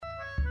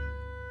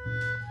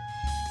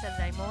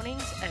Saturday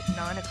mornings at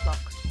 9 o'clock.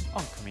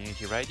 On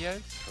Community Radio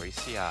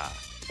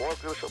 3CR.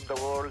 Workers of the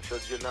world should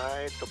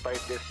unite to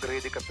fight this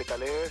greedy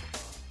capitalist.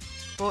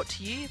 Brought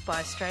to you by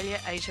Australia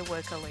Asia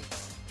Worker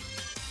Links.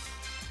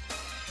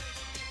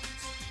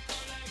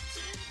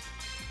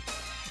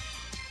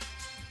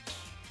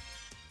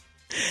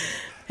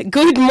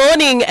 Good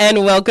morning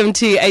and welcome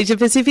to Asia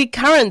Pacific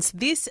Currents.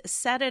 This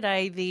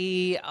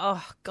Saturday,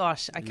 I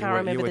can't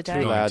remember the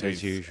date. Too loud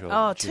as usual.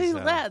 Oh, too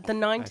loud. The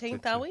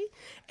 19th, are we?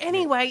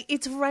 Anyway,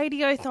 it's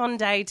Radiothon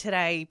Day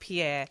today,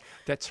 Pierre.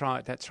 That's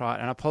right.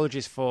 And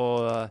apologies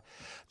for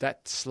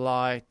that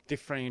slight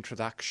different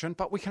introduction,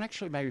 but we can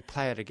actually maybe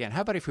play it again. How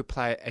about if we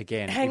play it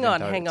again? Hang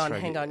on.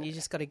 You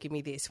just got to give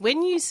me this.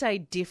 When you say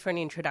different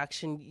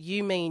introduction,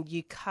 you mean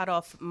you cut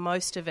off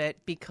most of it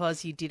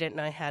because you didn't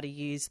know how to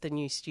use the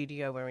new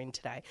studio we're in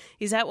today.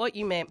 Is that what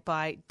you meant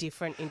by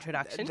different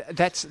introduction?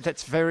 That's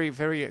very,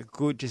 very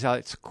good,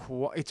 Giselle.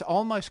 It's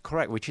almost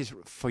correct, which is,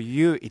 for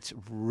you, it's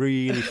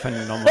really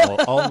phenomenal.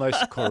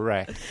 Almost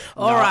correct.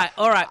 All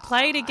right.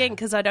 Play it again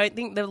because I don't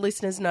think the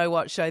listeners know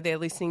what show they're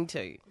listening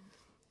to.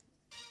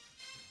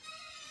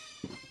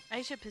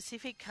 Asia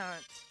Pacific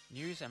Currents.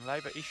 News and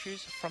labour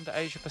issues from the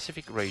Asia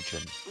Pacific region.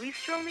 We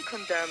strongly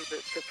condemn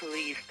the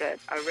police that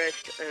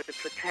arrest the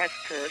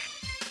protesters.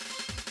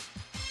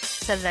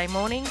 Saturday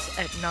mornings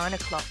at 9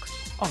 o'clock.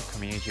 On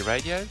Community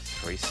Radio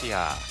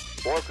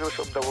 3CR. Workers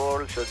of the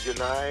world should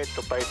unite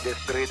to fight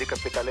this greedy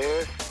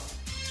capitalist.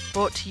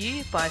 Brought to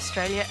you by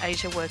Australia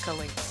Asia Worker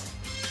Links.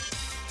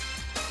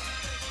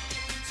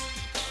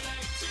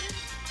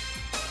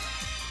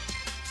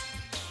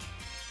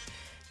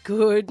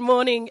 Good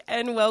morning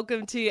and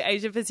welcome to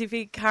Asia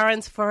Pacific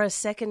Currents for a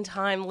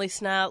second-time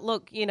listener.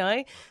 Look,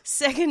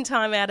 second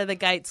time out of the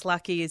gates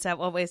lucky. Is that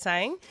what we're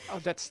saying?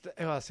 Oh,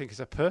 I think it's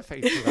a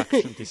perfect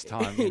introduction this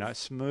time.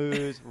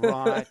 Smooth,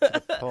 right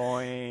to the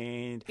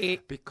point.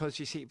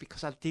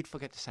 Because I did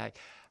forget to say,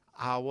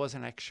 I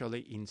wasn't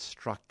actually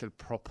instructed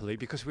properly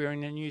because we're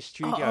in a new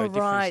studio. Oh,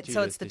 right.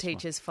 So it's the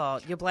teacher's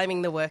fault. You're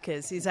blaming the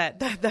workers. Is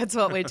that's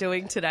what we're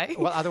doing today?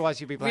 Well, otherwise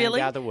you'd be blaming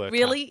the other worker.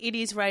 Really? It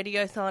is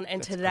Radiothon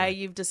and today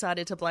you've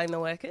decided to blame the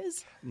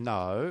workers?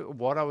 No.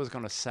 What I was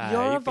going to say...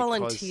 You're a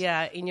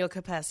volunteer in your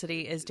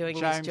capacity as doing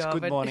James, this job.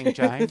 Good morning,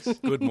 James.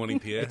 Good morning,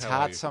 Pierre. It's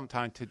hard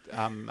sometimes to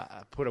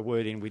put a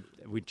word in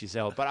with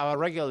Giselle, but our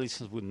regular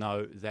listeners would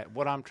know that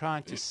what I'm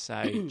trying to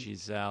say,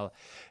 Giselle,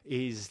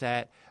 is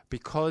that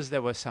because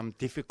there were some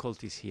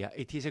difficulties here,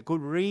 it is a good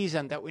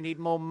reason that we need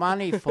more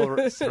money for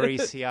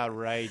 3CR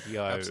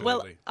radio. Absolutely.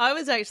 Well, I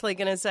was actually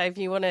going to say, if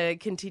you want to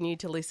continue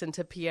to listen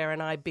to Pierre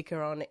and I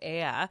bicker on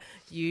air,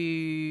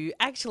 to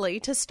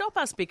stop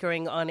us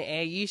bickering on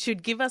air, you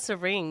should give us a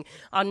ring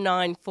on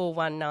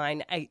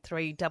 9419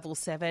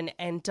 8377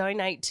 and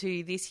donate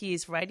to this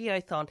year's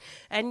Radiothon.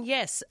 And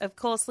yes, of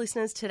course,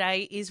 listeners,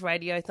 today is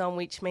Radiothon,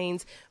 which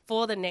means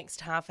for the next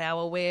half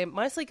hour, we're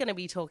mostly going to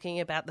be talking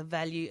about the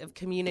value of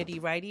community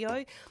radio,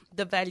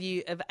 the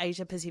value of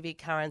Asia Pacific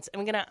Currents,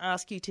 and we're going to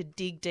ask you to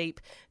dig deep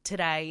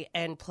today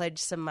and pledge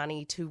some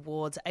money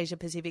towards Asia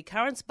Pacific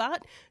Currents,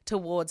 but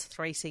towards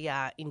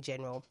 3CR in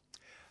general.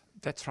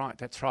 That's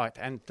right.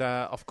 And,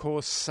 of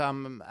course,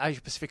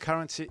 Asia Pacific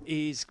Currents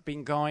is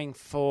been going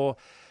for,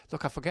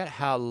 I forget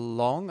how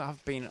long.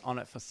 I've been on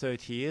it for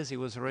 30 years. It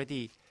was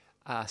already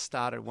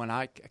started when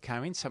I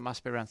came in, so it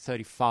must be around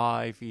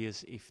 35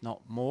 years, if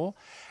not more.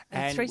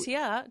 And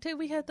 3CR? Did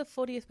we have the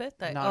 40th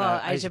birthday? No,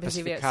 Asia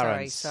Pacific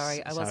Currents.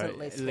 Sorry, I wasn't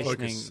listening.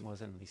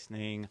 Wasn't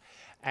listening.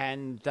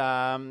 And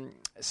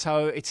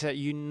so it's a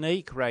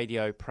unique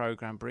radio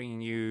program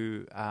bringing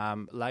you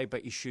labour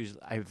issues,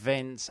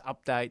 events,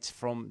 updates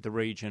from the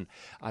region.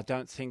 I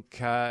don't think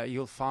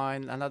you'll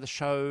find another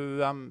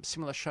show,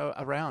 similar show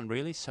around,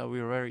 really. So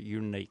we're a very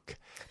unique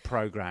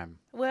program.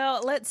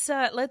 Well, let's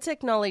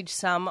acknowledge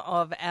some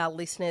of our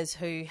listeners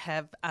who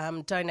have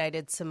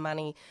donated some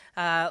money.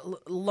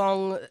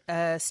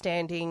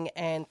 Long-standing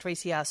and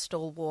 3CR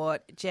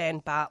stalwart Jan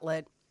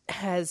Bartlett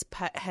has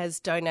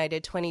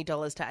donated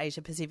 $20 to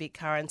Asia Pacific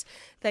Currents.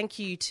 Thank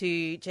you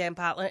to Jan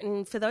Bartlett.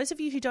 And for those of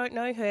you who don't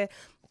know her,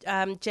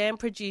 Jan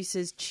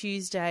produces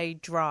Tuesday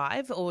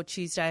Drive or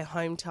Tuesday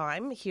Home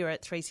Time here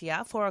at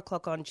 3CR, 4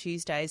 o'clock on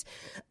Tuesdays,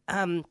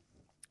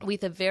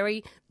 with a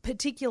very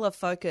particular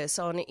focus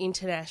on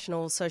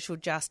international social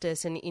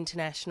justice and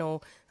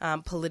international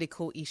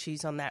political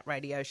issues on that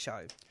radio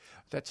show.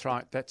 That's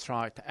right.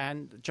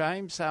 And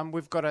James,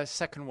 we've got a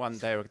second one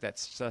there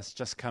that's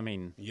just come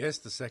in. Yes,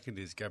 the second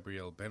is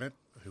Gabrielle Bennett,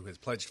 who has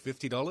pledged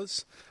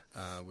 $50,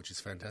 which is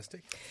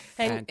fantastic.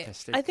 And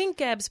fantastic. I think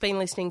Gab's been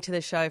listening to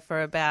the show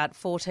for about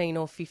 14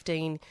 or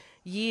 15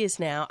 years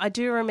now. I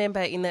do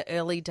remember in the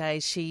early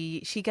days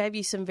she gave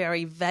you some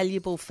very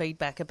valuable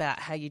feedback about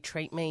how you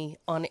treat me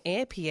on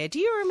air, Pierre. Do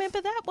you remember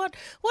that? What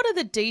are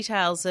the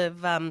details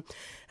of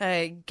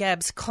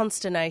Gab's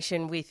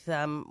consternation with,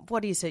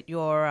 what is it,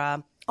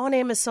 your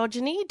on-air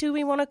misogyny, do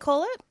we want to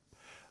call it?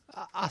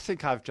 I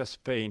think I've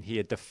just been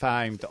here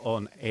defamed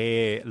on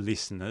air,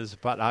 listeners,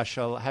 but I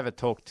shall have a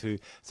talk to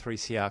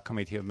 3CR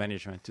Committee of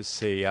Management to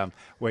see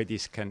where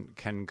this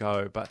can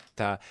go. But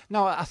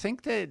no, I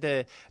think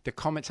the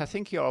comments, I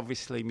think you're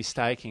obviously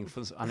mistaking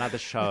for another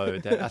show.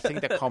 That I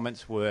think the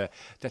comments were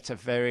that's a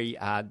very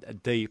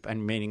deep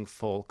and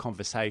meaningful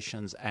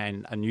conversations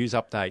and news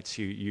updates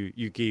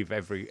you give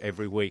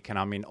every week, and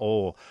I'm in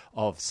awe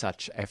of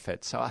such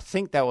effort. So I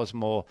think that was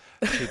more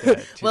to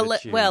the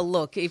well,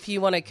 look, if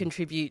you want to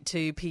contribute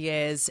to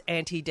Pierre's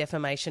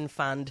Anti-Defamation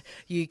Fund,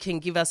 you can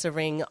give us a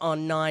ring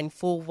on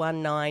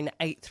 9419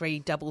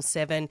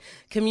 8377.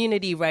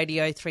 Community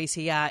Radio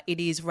 3CR. It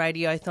is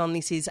Radiothon.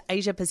 This is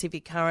Asia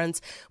Pacific Currents.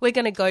 We're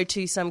going to go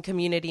to some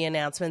community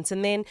announcements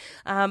and then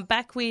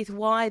back with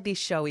why this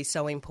show is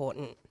so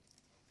important.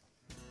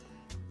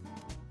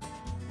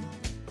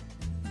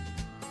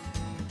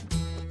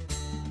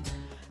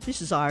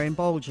 This is Irene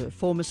Bolger,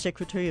 former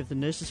Secretary of the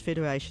Nurses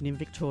Federation in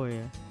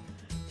Victoria.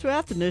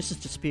 Throughout the nurses'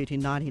 dispute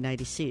in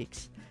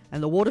 1986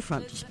 and the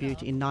waterfront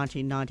dispute in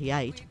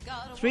 1998,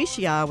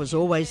 3CR was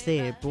always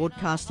there,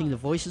 broadcasting the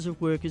voices of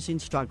workers in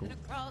struggle.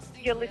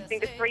 You're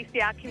listening to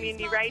 3CR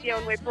Community Radio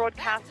and we're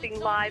broadcasting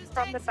live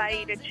from the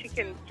Beta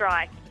Chicken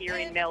Strike here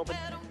in Melbourne.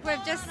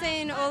 We've just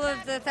seen all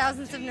of the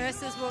thousands of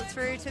nurses walk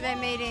through to their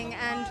meeting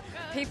and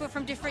people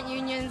from different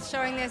unions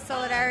showing their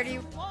solidarity.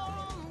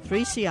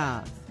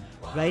 3CR,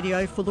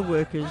 radio for the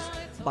workers,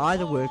 by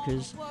the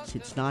workers,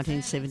 since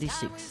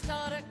 1976.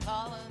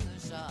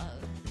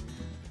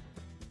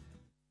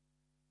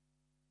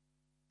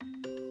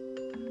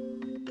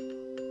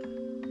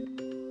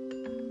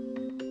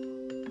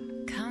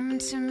 Come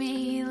to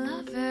me,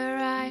 lover,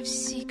 I've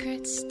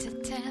secrets to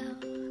tell.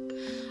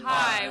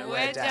 Hi,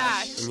 we're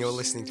Dash. And you're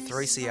listening to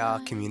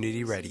 3CR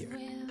Community Radio.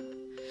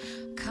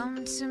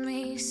 Come to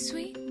me,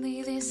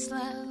 sweetly, this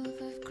love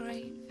of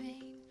great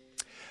pain.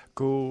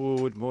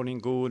 Good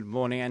morning,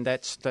 and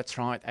that's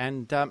right.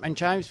 And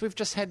James, we've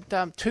just had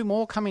two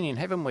more coming in,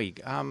 haven't we?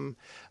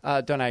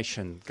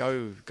 Donation,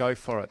 go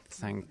for it.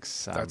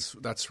 Thanks.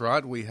 That's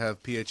right. We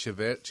have Pierre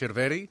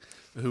Cerveri,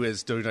 who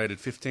has donated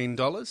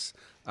 $15,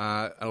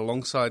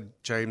 alongside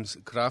James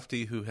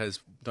Crafty, who has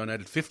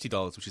donated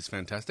 $50, which is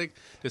fantastic.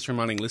 Just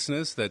reminding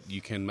listeners that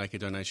you can make a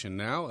donation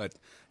now at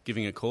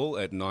giving a call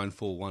at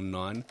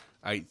 9419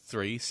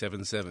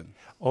 8377.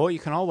 Or you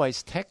can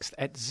always text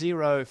at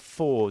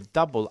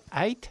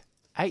 0488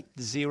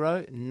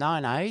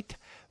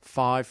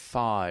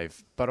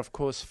 809855. But of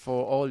course,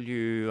 for all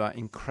you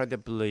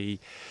incredibly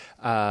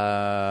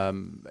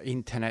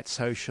internet,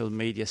 social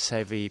media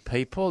savvy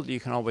people, you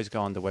can always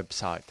go on the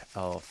website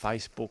or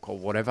Facebook or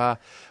whatever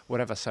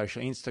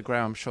social,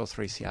 Instagram. I'm sure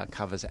 3CR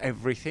covers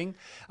everything.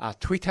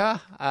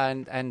 Twitter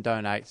and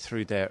donate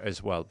through there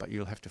as well. But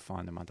you'll have to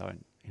find them.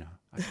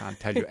 I can't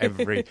tell you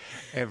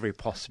every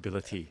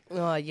possibility.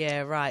 Oh,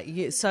 yeah,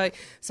 right. So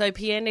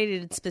Pierre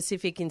needed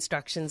specific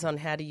instructions on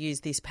how to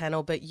use this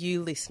panel, but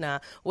you, listener,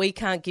 we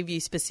can't give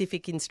you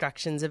specific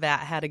instructions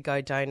about how to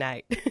go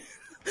donate.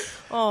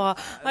 Oh,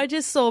 I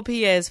just saw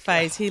Pierre's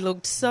face. He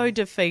looked so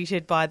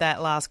defeated by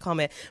that last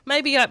comment.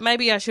 Maybe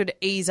I should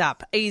ease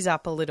up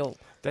a little.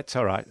 That's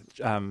all right,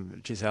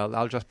 Giselle.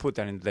 I'll just put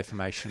that in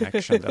defamation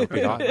action. That'll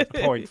be like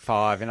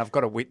 0.5. And I've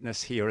got a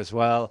witness here as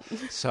well.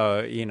 So,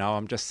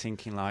 I'm just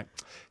thinking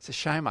it's a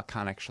shame I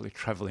can't actually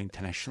travel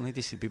internationally.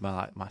 This would be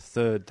my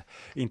third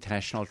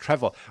international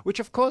travel,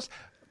 which, of course,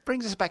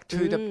 brings us back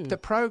to the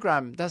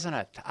program, doesn't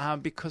it?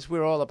 Because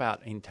we're all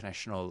about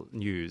international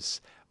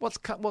news.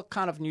 What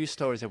kind of news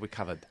stories have we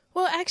covered?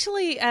 Well,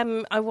 actually,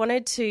 I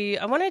wanted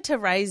to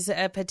raise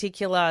a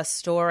particular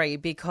story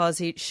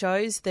because it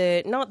shows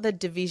not the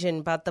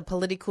division, but the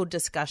political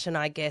discussion,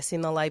 I guess,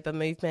 in the Labor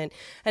movement.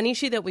 An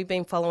issue that we've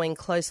been following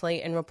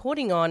closely and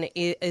reporting on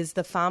is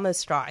the farmers'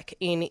 strike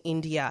in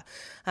India.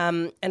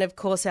 And of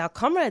course, our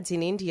comrades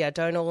in India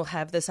don't all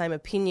have the same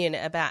opinion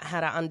about how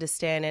to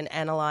understand and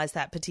analyse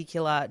that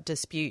particular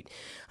dispute.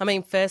 I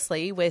mean,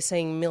 firstly, we're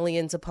seeing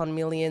millions upon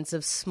millions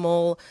of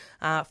small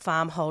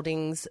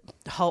farmers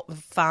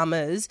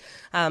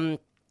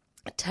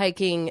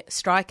taking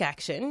strike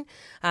action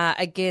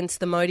against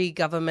the Modi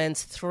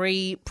government's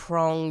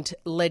three-pronged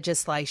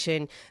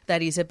legislation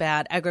that is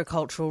about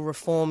agricultural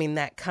reform in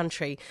that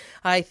country.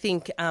 I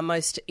think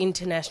most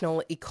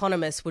international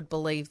economists would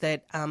believe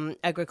that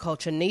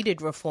agriculture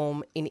needed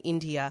reform in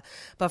India,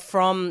 but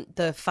from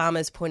the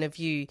farmers' point of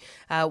view,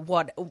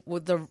 what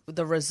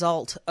the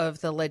result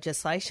of the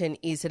legislation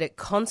is that it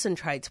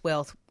concentrates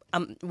wealth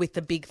with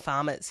the big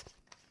farmers.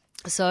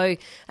 So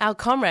our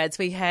comrades,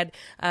 we had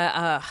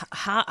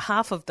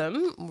half of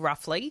them,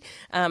 roughly,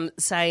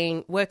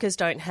 saying workers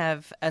don't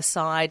have a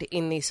side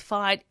in this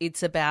fight.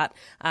 It's about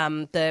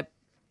the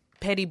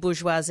petty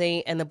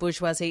bourgeoisie and the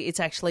bourgeoisie.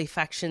 It's actually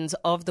factions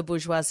of the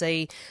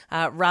bourgeoisie.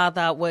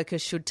 Rather,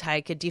 workers should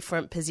take a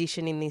different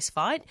position in this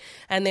fight.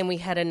 And then we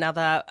had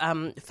another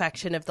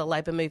faction of the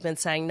labour movement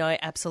saying, no,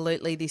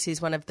 absolutely, this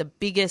is one of the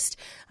biggest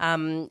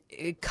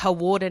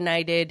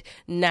coordinated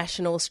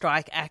national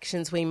strike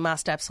actions. We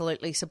must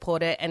absolutely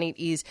support it. And it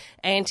is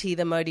anti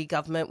the Modi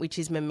government, which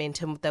is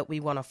momentum that we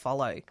want to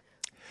follow.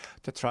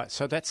 That's right.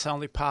 So that's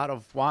only part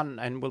of one,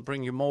 and we'll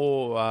bring you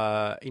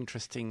more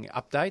interesting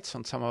updates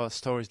on some of our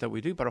stories that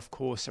we do. But of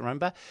course,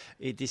 remember,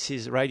 this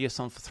is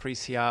Radiothon for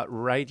 3CR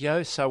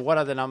Radio. So what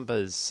are the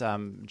numbers,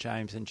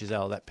 James and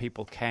Giselle, that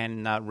people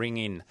can ring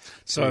in?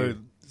 So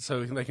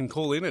they can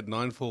call in at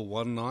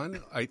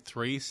 9419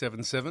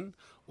 8377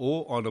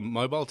 or on a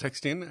mobile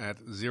text in at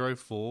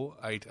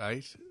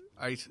 0488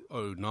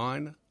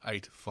 809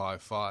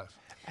 855.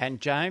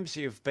 And James,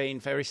 you've been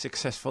very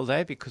successful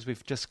there because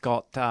we've just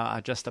got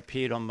just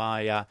appeared on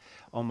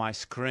my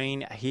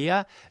screen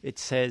here. It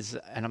says,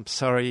 and I'm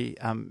sorry,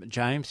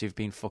 James, you've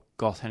been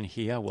forgotten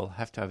here. We'll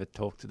have to have a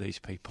talk to these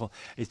people.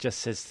 It just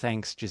says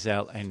thanks,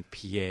 Giselle and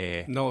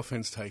Pierre. No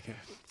offence taken.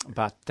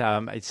 But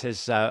it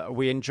says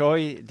we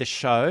enjoy the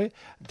show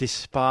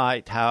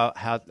despite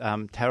how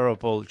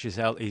terrible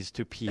Giselle is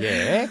to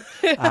Pierre.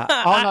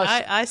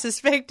 I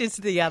suspect it's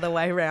the other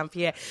way around,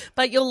 Pierre.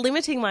 But you're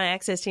limiting my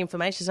access to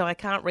information, so I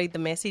can't read the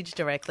message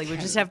directly. We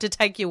just have to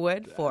take your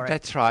word for it.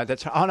 That's right.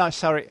 Oh, no,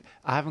 sorry.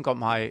 I haven't got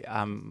my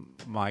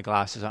my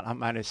glasses on. I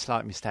made a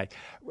slight mistake.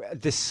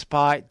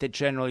 Despite the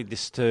generally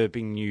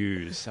disturbing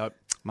news. So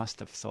must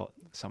have thought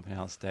something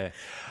else there.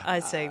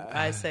 I see.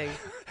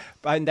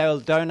 And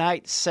they'll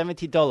donate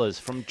 $70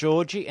 from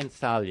Georgie and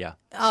Thalia.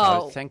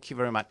 Oh, so thank you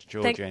very much,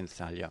 Georgie and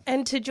Thalia.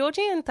 And to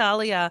Georgie and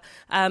Thalia,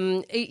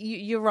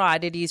 you're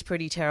right, it is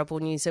pretty terrible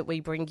news that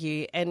we bring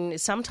you. And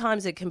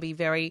sometimes it can be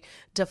very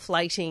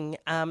deflating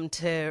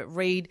to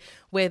read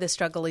where the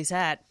struggle is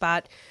at.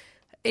 But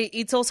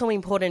it's also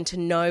important to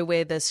know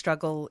where the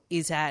struggle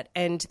is at.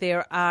 And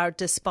there are,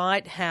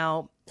 despite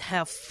how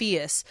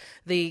fierce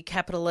the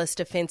capitalist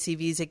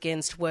offensive is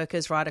against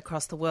workers right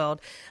across the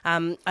world,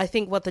 I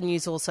think what the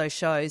news also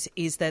shows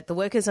is that the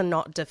workers are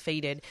not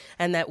defeated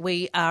and that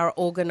we are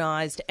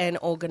organised and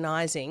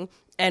organising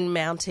and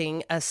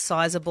mounting a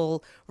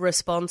sizable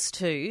response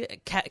to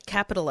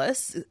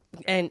capitalists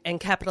and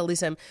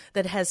capitalism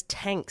that has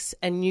tanks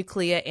and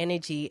nuclear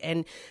energy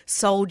and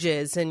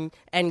soldiers and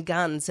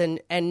guns, and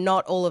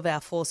not all of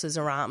our forces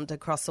are armed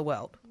across the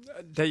world.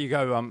 There you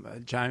go,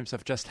 James.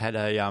 I've just had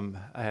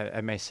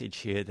a message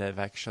here. They've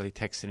actually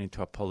texted in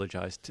to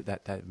apologise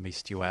that they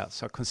missed you out.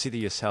 So consider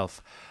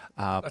yourself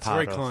That's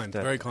part very kind.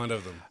 Very kind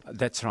of them.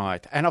 That's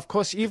right. And of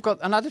course, you've got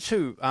another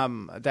two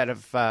that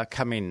have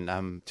come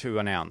in to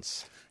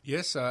announce.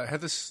 Yes,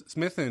 Heather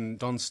Smith and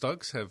Don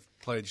Stokes have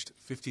pledged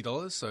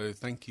 $50. So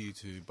thank you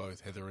to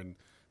both Heather and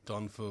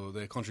Don for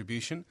their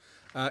contribution.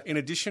 In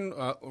addition,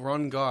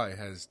 Ron Guy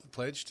has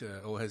pledged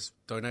or has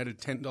donated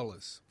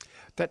 $10.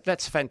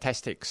 That's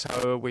fantastic.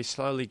 So we're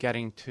slowly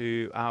getting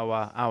to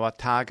our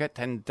target,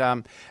 and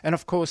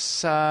of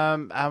course,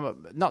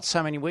 not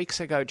so many weeks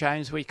ago,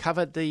 James, we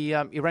covered the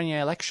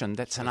Iranian election.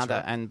 That's another,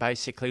 right. And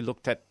basically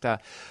looked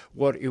at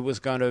what it was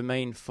going to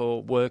mean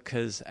for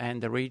workers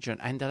and the region.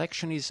 And the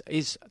election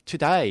is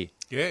today.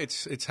 Yeah,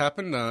 it's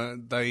happened.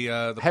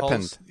 The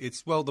happened.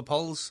 Polls, the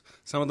polls.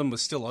 Some of them were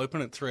still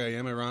open at 3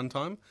 a.m. Iran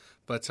time.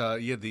 But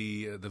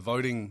the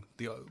voting,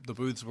 the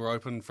booths were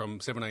open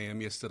from 7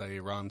 a.m. yesterday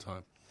Iran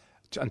time.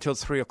 Until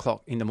 3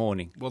 o'clock in the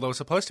morning. Well, they were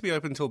supposed to be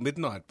open until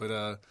midnight,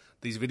 but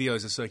these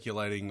videos are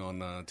circulating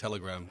on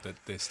Telegram that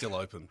they're still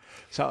open.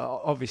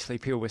 So obviously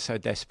people were so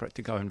desperate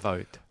to go and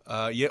vote.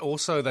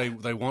 Also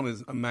they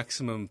wanted a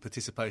maximum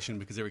participation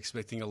because they're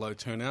expecting a low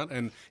turnout.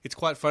 And it's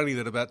quite funny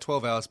that about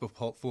 12 hours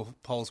before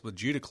polls were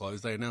due to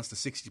close, they announced a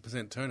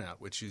 60% turnout,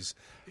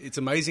 it's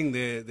amazing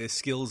their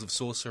skills of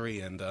sorcery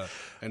and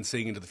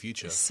seeing into the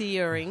future.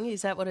 Seering,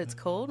 is that what it's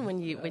called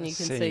when you can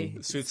see?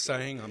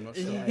 Soothsaying, I'm not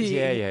sure.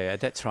 Yeah,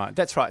 that's right.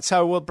 That's right.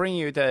 So we'll bring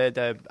you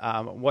the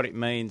what it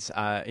means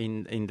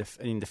in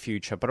the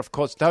future. But of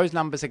course, those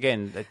numbers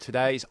again.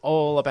 Today is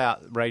all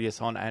about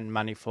Radiothon and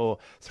money for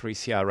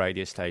 3CR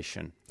radio station.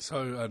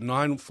 So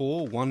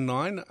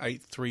 9419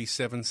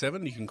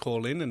 8377. You can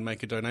call in and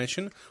make a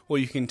donation, or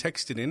you can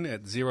text it in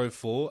at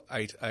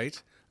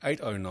 0488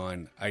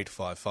 809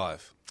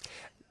 855.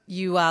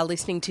 You are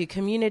listening to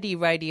Community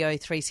Radio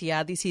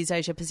 3CR. This is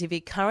Asia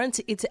Pacific Currents.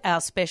 It's our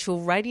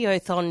special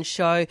Radiothon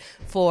show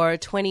for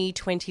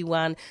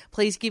 2021.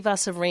 Please give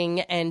us a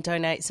ring and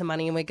donate some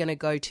money, and we're going to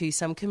go to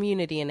some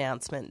community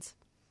announcements.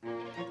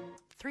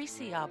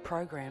 3CR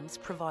programs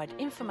provide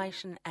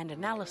information and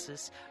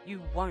analysis you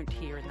won't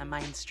hear in the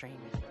mainstream.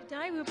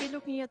 Today we'll be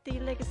looking at the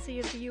legacy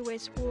of the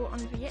US war on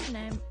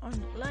Vietnam,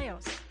 on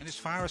Laos. And as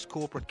far as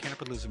corporate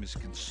capitalism is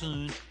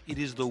concerned, it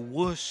is the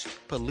worst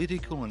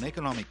political and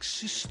economic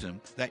system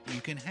that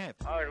you can have.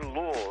 Our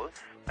laws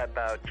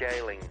about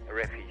jailing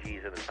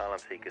refugees and asylum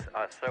seekers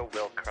are so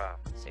well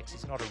crafted. Sex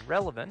is not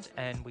irrelevant,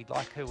 and we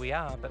like who we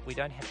are, but we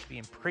don't have to be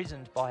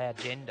imprisoned by our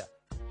gender.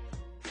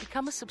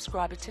 Become a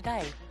subscriber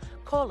today.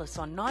 call us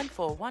on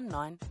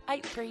 9419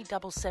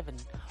 8377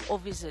 or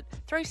visit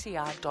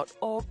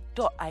 3cr.org.au.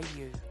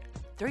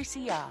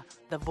 3CR,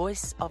 the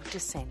voice of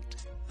dissent.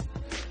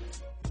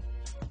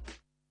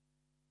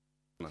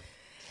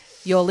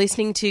 You're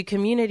listening to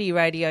Community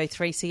Radio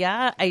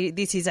 3CR.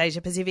 This is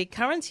Asia Pacific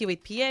Currents. Here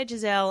with Pierre,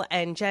 Giselle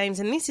and James,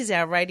 and this is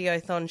our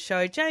Radiothon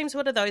show. James,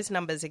 what are those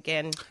numbers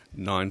again?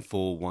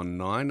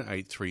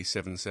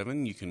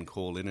 9419-8377. You can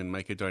call in and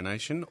make a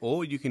donation,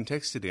 or you can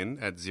text it in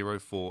at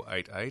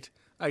 0488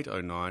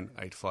 809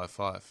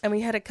 855. And we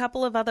had a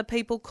couple of other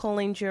people call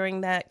in during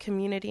that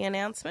community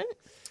announcement.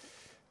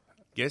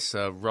 Yes,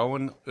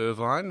 Rowan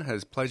Irvine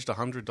has pledged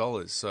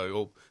 $100,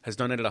 or has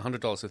donated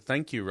 $100. So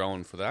thank you,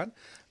 Rowan, for that.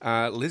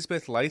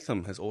 Lisbeth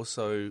Latham has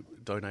also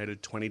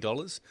donated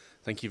 $20.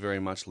 Thank you very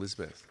much,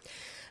 Lisbeth.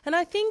 And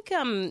I think,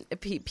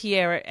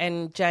 Pierre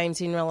and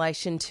James, in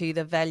relation to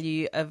the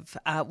value of,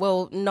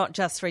 not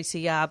just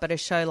 3CR, but a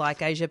show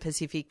like Asia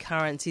Pacific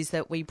Currents, is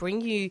that we bring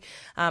you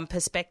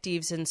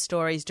perspectives and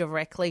stories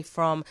directly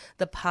from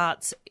the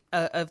parts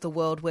of the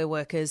world where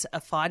workers are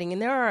fighting. And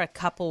there are a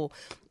couple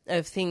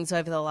of things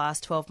over the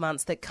last 12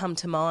 months that come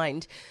to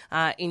mind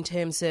in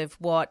terms of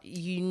what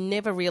you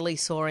never really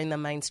saw in the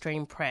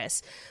mainstream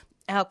press.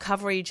 Our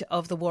coverage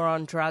of the war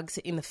on drugs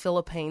in the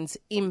Philippines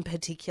in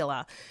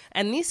particular.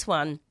 And this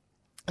one,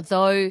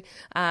 though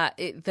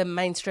the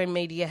mainstream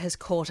media has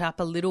caught up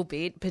a little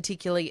bit,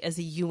 particularly as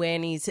the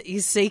UN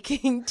is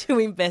seeking to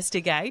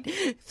investigate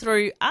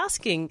through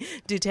asking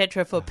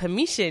Duterte for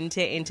permission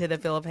to enter the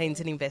Philippines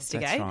and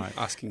investigate. That's right.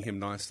 Asking him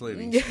nicely.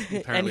 And he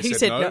apparently and he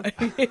said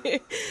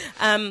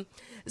no.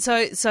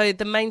 So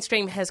the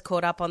mainstream has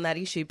caught up on that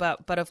issue,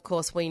 but of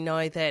course we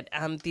know that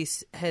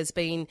this has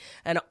been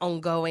an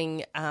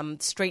ongoing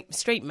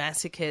street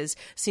massacres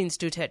since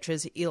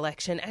Duterte's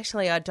election.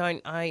 Actually,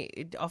 I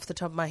off the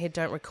top of my head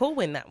don't recall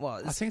when that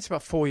was. I think it's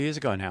about 4 years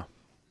ago now.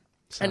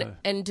 So.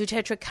 And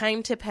Duterte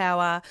came to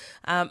power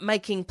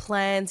making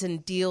plans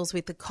and deals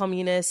with the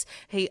communists.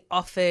 He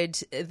offered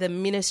the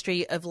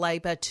Ministry of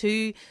Labour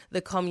to the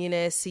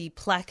communists. He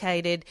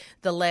placated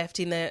the left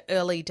in the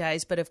early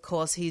days, but of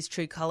course his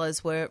true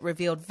colours were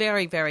revealed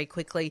very, very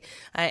quickly,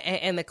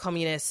 and the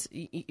communists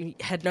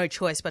had no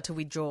choice but to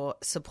withdraw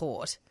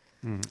support.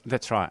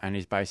 That's right, and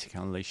he's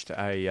basically unleashed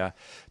a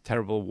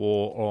terrible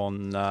war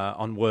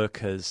on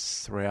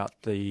workers throughout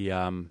the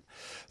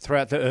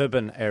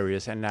urban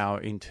areas and now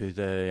into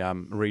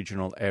the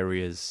regional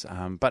areas.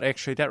 But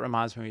actually, that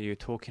reminds me, you were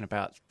talking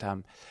about.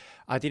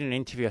 I did an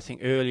interview, I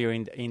think, earlier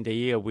in the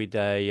year with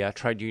a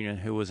trade union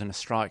who was in a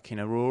strike in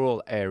a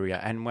rural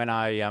area, and when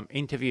I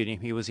interviewed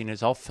him, he was in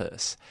his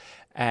office,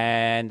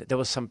 and there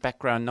was some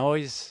background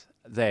noise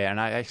there, and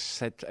I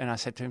said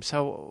to him,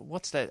 so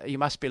what's that? You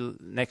must be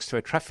next to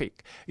a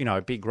traffic, a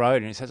big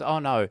road. And he says, oh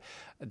no,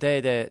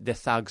 they're the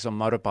thugs on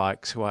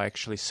motorbikes who are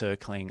actually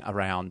circling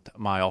around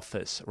my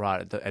office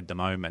right at the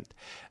moment.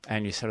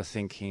 And you're sort of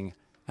thinking,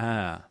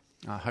 I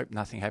hope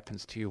nothing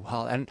happens to you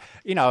while, and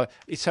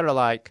it's sort of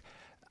like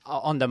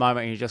on the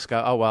moment you just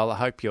go, oh well, I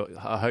hope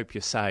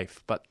you're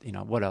safe, but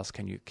what else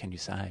can you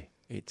say?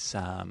 It's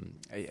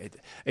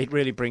it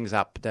really brings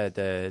up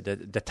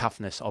the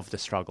toughness of the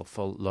struggle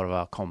for a lot of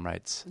our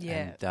comrades,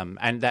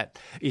 and that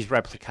is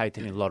replicated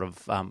in a lot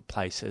of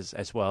places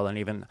as well. And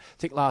even I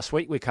think last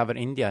week we covered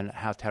India and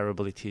how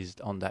terrible it is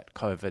on that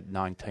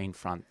COVID-19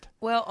 front.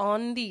 Well,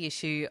 on the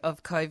issue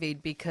of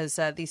COVID, because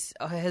this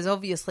has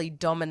obviously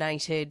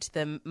dominated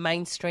the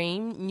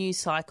mainstream news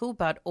cycle,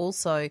 but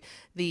also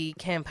the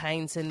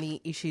campaigns and the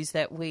issues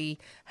that we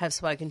have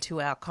spoken to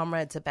our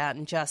comrades about,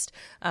 and just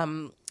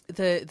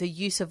the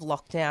use of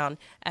lockdown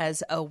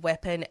as a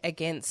weapon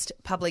against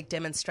public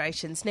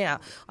demonstrations.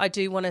 Now, I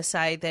do want to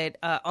say that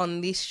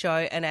on this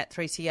show and at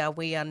 3CR,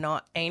 we are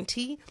not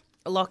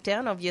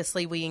anti-lockdown.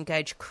 Obviously, we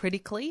engage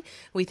critically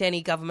with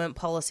any government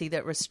policy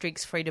that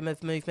restricts freedom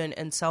of movement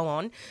and so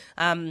on.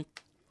 And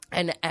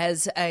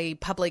as a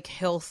public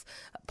health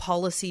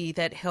policy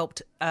that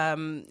helped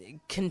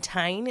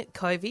contain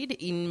COVID,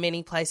 in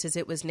many places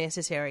it was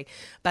necessary.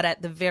 But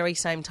at the very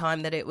same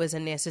time that it was a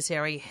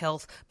necessary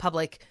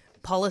public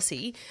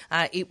policy,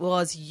 it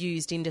was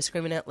used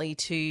indiscriminately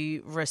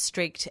to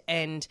restrict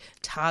and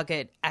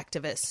target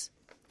activists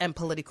and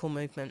political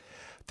movement.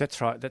 That's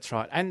right.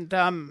 And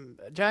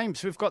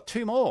James, we've got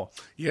two more.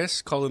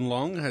 Yes, Colin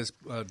Long has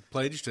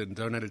pledged and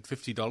donated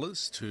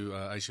 $50 to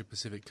Asia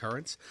Pacific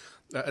Currents,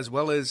 as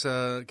well as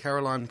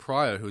Caroline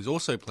Pryor, who has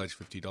also pledged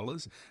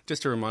 $50.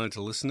 Just a reminder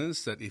to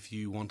listeners that if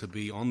you want to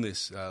be on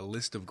this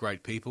list of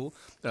great people,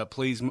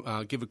 please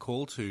give a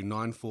call to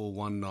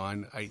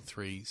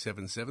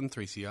 9419-8377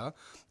 3CR,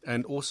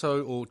 and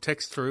or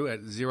text through at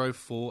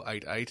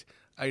 0488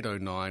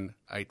 809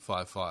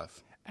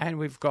 855. And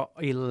we've got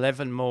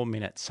 11 more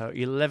minutes. So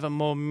 11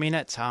 more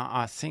minutes.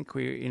 I think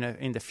we're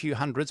in the few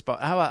hundreds, but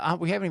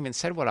we haven't even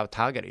said what our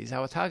target is.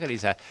 Our target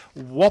is a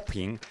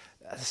whopping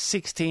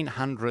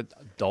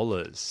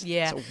 $1,600.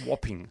 Yeah. It's a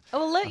whopping.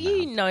 I'll let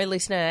you know,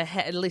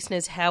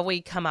 listeners, how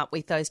we come up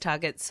with those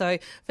targets. So,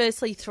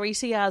 firstly,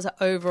 3CR's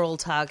overall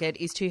target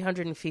is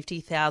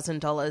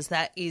 $250,000.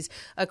 That is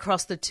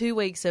across the 2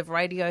 weeks of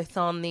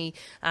Radiothon,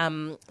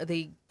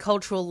 the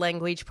cultural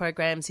language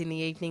programs in the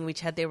evening,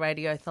 which had their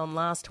Radiothon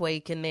last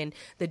week, and then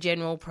the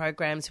general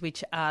programs,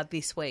 which are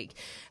this week.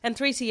 And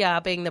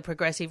 3CR, being the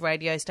progressive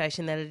radio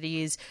station that it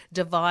is,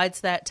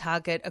 divides that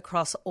target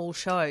across all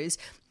shows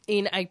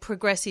in a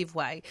progressive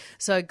way.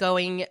 So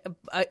going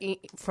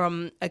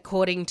from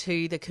according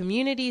to the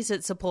communities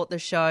that support the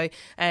show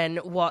and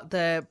what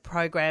the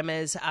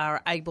programmers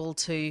are able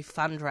to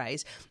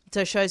fundraise.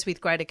 So shows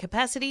with greater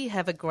capacity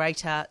have a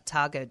greater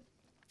target.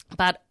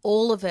 But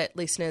all of it,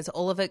 listeners,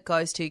 all of it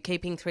goes to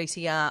keeping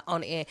 3CR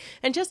on air.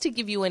 And just to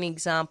give you an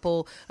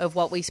example of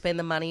what we spend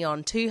the money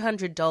on,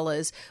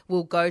 $200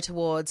 will go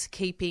towards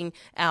keeping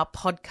our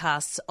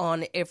podcasts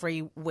on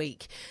every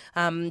week.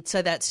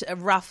 So that's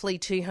roughly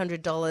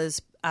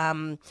 $200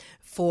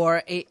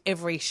 for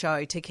every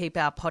show to keep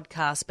our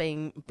podcast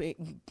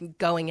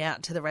going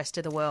out to the rest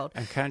of the world.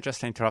 And can I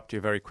just interrupt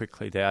you very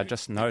quickly there? I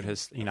just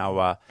noticed in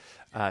our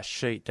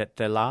sheet that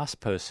the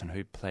last person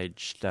who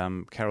pledged,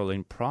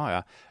 Caroline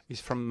Pryor, is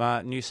from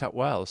New South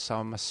Wales. So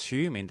I'm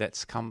assuming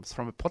that's come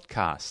from a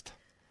podcast.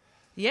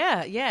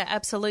 Yeah,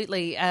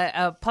 absolutely.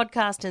 A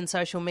podcast and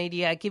social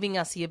media giving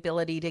us the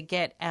ability to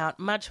get out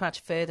much,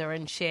 much further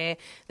and share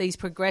these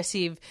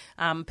progressive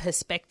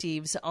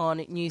perspectives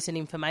on news and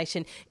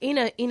information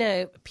in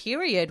a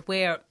period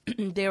where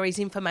there is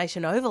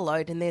information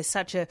overload and there's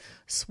such a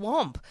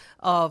swamp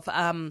of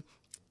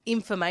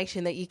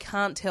information that you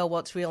can't tell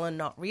what's real and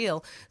not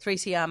real.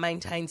 3CR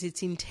maintains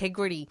its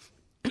integrity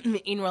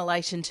in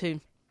relation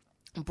to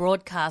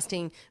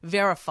broadcasting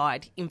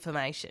verified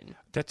information.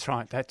 That's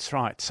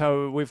right.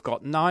 So we've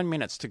got 9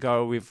 minutes to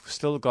go. We've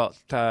still got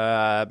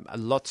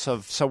lots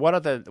of... So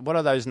what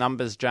are those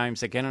numbers,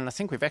 James, again? And I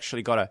think we've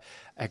actually got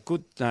a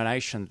good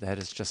donation that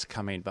has just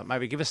come in. But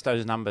maybe give us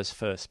those numbers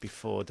first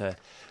before the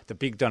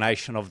big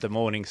donation of the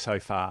morning so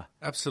far.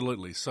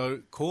 Absolutely.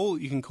 So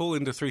you can call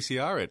into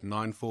 3CR at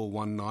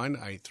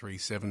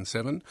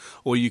 9419-8377,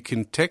 or you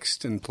can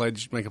text and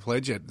make a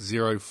pledge at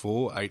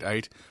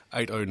 0488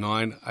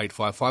 809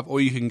 855, or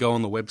you can go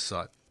on the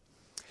website.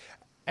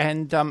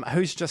 And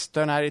who's just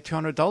donated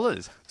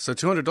 $200? So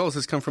 $200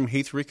 has come from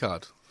Heath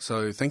Rickard.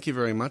 So thank you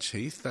very much,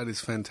 Heath. That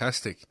is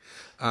fantastic.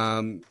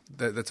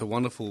 That's a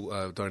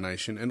wonderful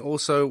donation. And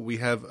also we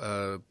have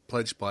a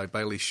pledge by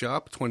Bailey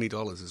Sharp,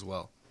 $20 as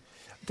well.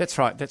 That's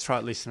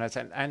right, listeners.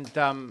 And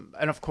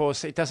of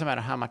course, it doesn't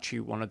matter how much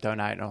you want to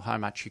donate or how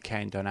much you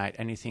can donate.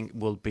 Anything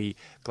will be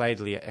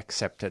gladly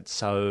accepted.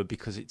 So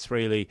because it's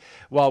really,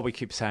 while we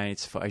keep saying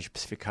it's for Asia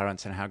Pacific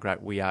Currents and how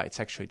great we are, it's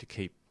actually to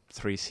keep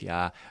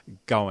 3CR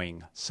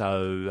going.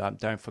 So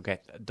don't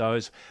forget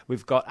those.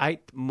 We've got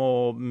 8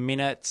 more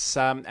minutes.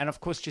 And of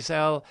course,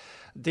 Giselle,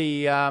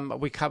 we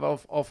cover,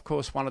 of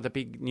course, one of the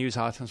big news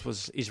items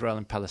was Israel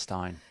and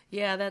Palestine.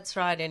 Yeah, that's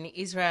right. And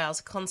Israel's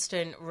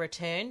constant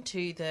return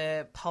to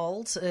the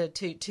polls,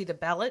 to the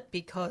ballot,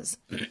 because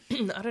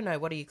I don't know,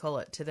 what do you call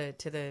it? To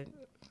the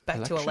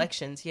back to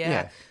elections.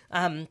 Yeah.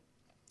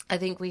 I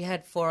think we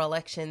had 4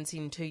 elections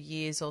in 2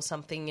 years or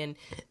something, and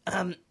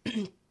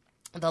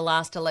the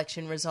last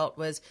election result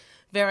was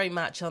very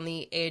much on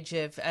the edge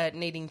of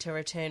needing to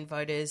return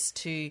voters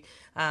to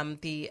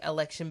the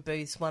election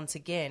booths once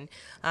again,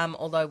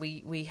 although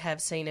we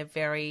have seen a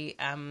very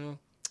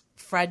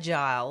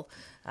fragile,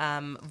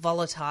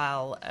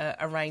 volatile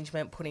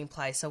arrangement put in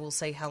place, so we'll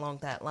see how long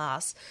that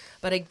lasts.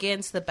 But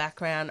against the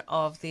background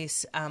of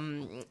this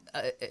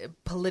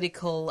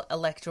political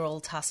electoral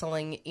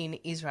tussling in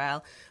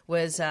Israel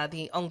was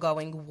the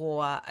ongoing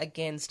war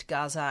against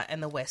Gaza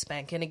and the West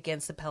Bank and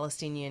against the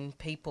Palestinian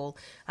people.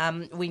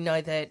 We know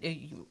that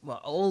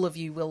all of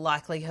you will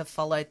likely have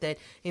followed that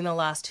in the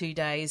last 2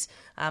 days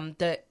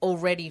the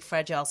already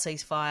fragile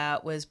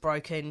ceasefire was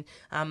broken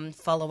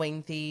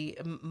following the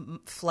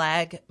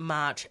flag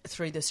march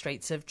through the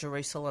streets of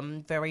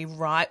Jerusalem. Very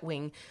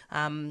right-wing,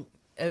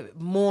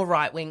 more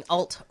right-wing,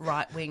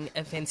 alt-right-wing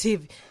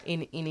offensive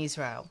in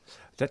Israel.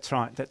 That's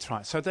right.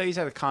 So these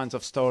are the kinds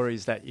of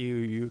stories that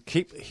you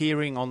keep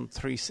hearing on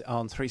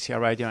 3CR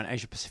Radio and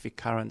Asia Pacific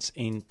Currents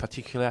in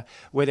particular,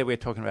 whether we're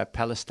talking about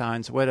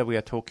Palestine, whether we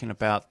are talking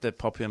about the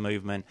popular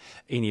movement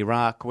in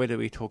Iraq, whether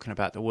we're talking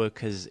about the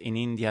workers in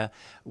India,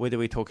 whether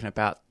we're talking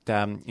about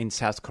in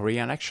South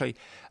Korea. And actually,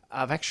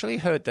 I've actually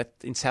heard that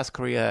in South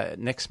Korea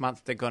next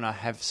month they're going to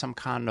have some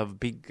kind of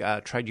big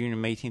trade union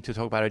meeting to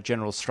talk about a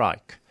general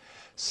strike.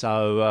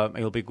 So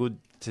it'll be good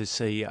to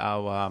see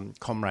our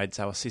comrades,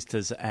 our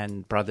sisters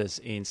and brothers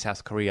in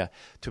South Korea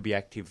to be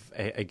active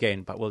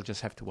again, but we'll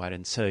just have to wait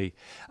and see.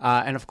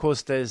 And of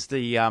course, there's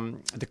the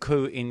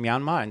coup in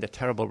Myanmar and the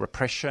terrible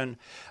repression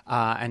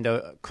and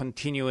the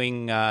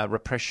continuing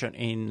repression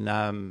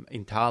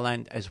in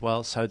Thailand as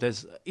well. So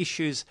there's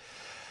issues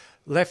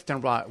left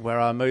and right where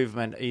our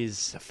movement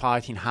is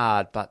fighting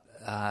hard, but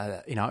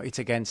it's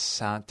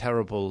against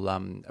terrible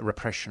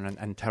repression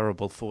and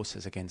terrible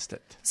forces against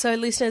it. So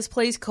listeners,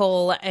 please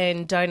call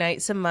and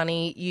donate some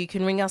money. You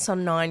can ring us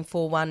on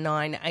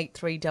 9419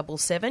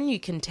 8377. You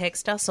can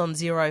text us on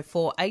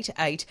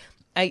 0488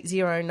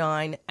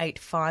 809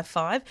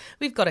 855.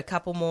 We've got a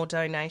couple more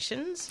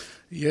donations.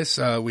 Yes,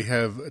 we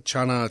have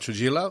Chana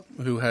Trujilla,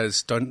 who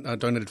has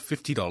donated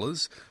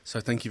 $50. So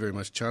thank you very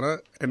much, Chana.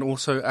 And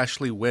also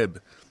Ashley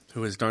Webb,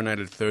 who has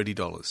donated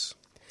 $30.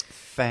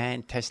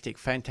 Fantastic.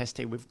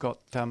 We've got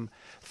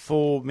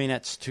 4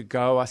 minutes to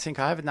go. I think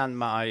I haven't done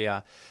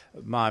my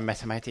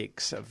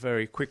mathematics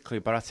very quickly,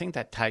 but I think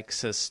that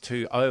takes us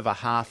to over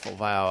half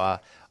of our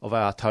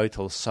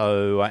total.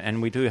 So, and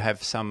we do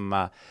have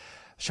some,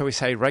 shall we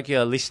say,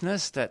 regular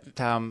listeners that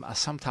are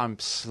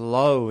sometimes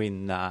slow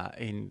in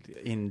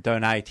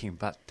donating,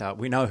 but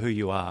we know who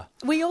you are.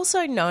 We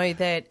also know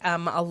that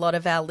a lot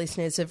of our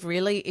listeners have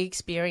really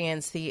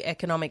experienced the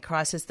economic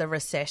crisis, the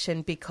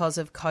recession, because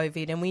of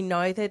COVID, and we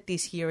know that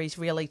this year is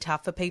really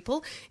tough for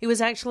people. It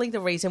was actually the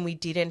reason we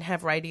didn't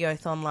have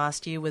Radiothon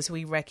last year, was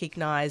we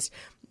recognised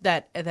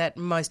that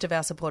most of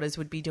our supporters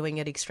would be doing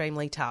it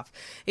extremely tough.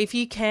 If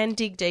you can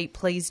dig deep,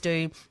 please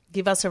do.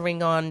 Give us a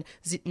ring on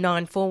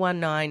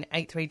 9419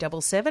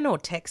 8377 or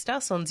text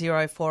us on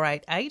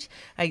 0488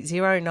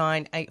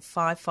 809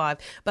 855.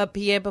 But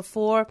Pierre,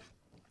 before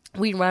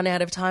we run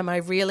out of time, I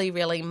really,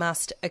 really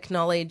must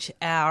acknowledge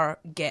our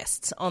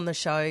guests on the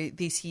show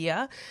this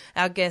year.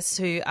 Our guests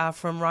who are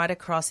from right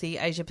across the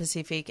Asia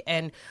Pacific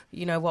and,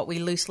 what we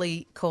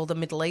loosely call the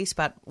Middle East,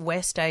 but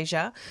West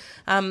Asia.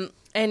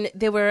 And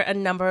there were a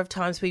number of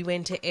times we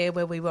went to air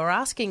where we were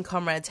asking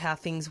comrades how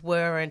things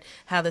were and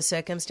how the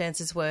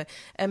circumstances were.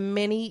 And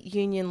many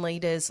union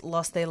leaders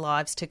lost their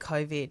lives to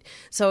COVID.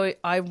 So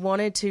I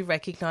wanted to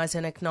recognise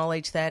and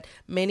acknowledge that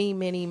many,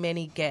 many,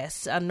 many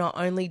guests are not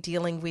only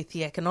dealing with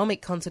the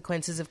economic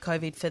consequences of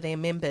COVID for their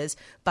members,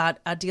 but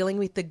are dealing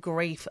with the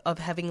grief of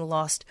having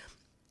lost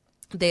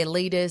their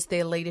leaders,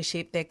 their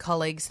leadership, their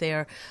colleagues,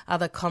 their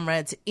other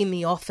comrades in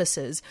the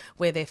offices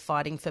where they're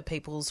fighting for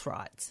people's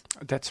rights.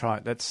 That's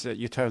right.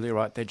 You're totally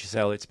right there,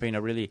 Giselle. It's been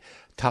a really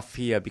tough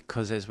year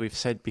because, as we've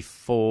said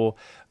before,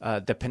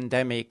 the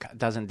pandemic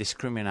doesn't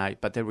discriminate,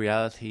 but the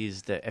reality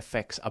is the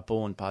effects are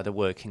borne by the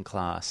working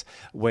class,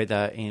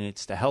 whether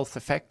it's the health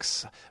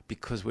effects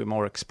because we're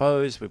more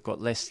exposed, we've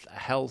got less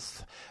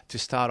health to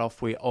start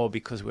off with, or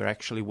because we're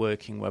actually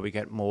working where we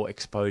get more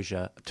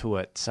exposure to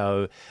it.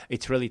 So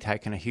it's really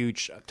taken a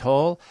huge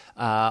toll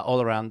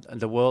all around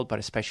the world, but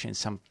especially in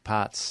some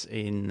parts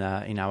in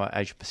our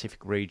Asia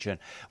Pacific region.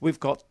 We've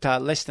got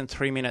less than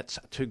 3 minutes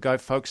to go,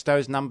 folks.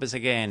 Those numbers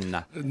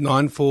again.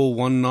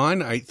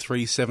 9419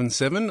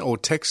 8377 or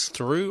text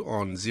through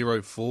on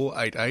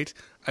 0488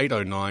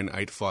 809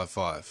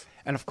 855.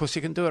 And, of course,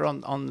 you can do it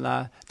on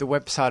the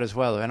website as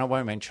well. And I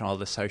won't mention all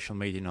the social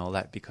media and all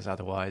that because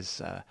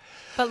otherwise...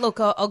 But, look,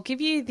 I'll give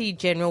you the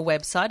general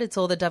website. It's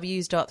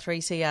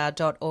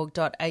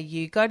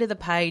allthews.3cr.org.au. Go to the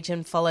page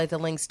and follow the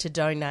links to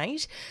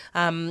donate.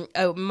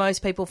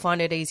 Most people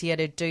find it easier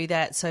to do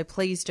that, so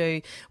please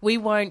do. We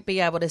won't be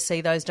able to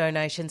see those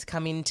donations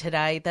come in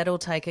today. That'll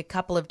take a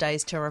couple of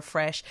days to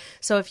refresh.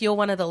 So if you're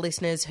one of the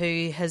listeners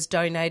who has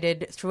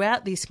donated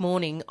throughout this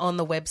morning on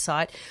the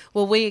website,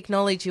 well, we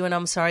acknowledge you, and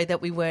I'm sorry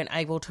that we weren't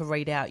able to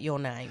read out your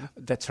name.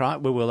 That's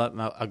right. We will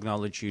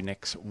acknowledge you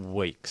next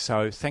week.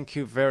 So thank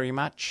you very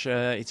much.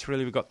 It's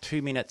really, we've got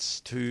 2 minutes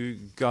to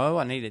go.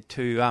 I needed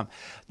to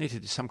do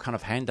some kind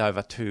of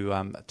handover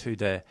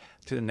to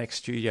the next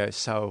studio,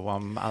 so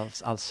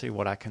I'll see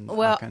what I can do.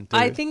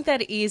 I think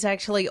that is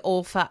actually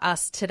all for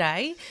us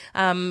today.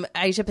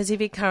 Asia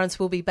Pacific Currents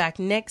will be back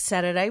next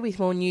Saturday with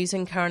more news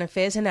and current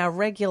affairs and our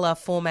regular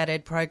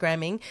formatted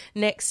programming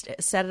next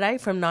Saturday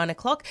from 9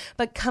 o'clock.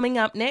 But coming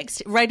up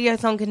next,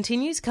 Radiothon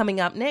continues. Coming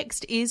up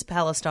next is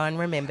Palestine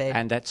Remembered.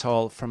 And that's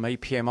all from me,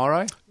 Pierre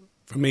Morrow.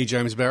 From me,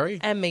 James Barry.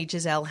 And me,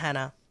 Giselle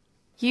Hanna.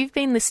 You've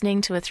been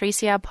listening to a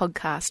 3CR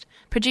podcast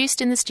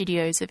produced in the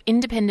studios of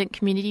independent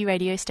community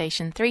radio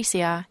station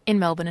 3CR in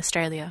Melbourne,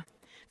 Australia.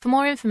 For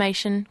more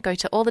information, go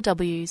to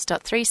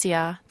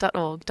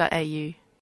allthews.3cr.org.au.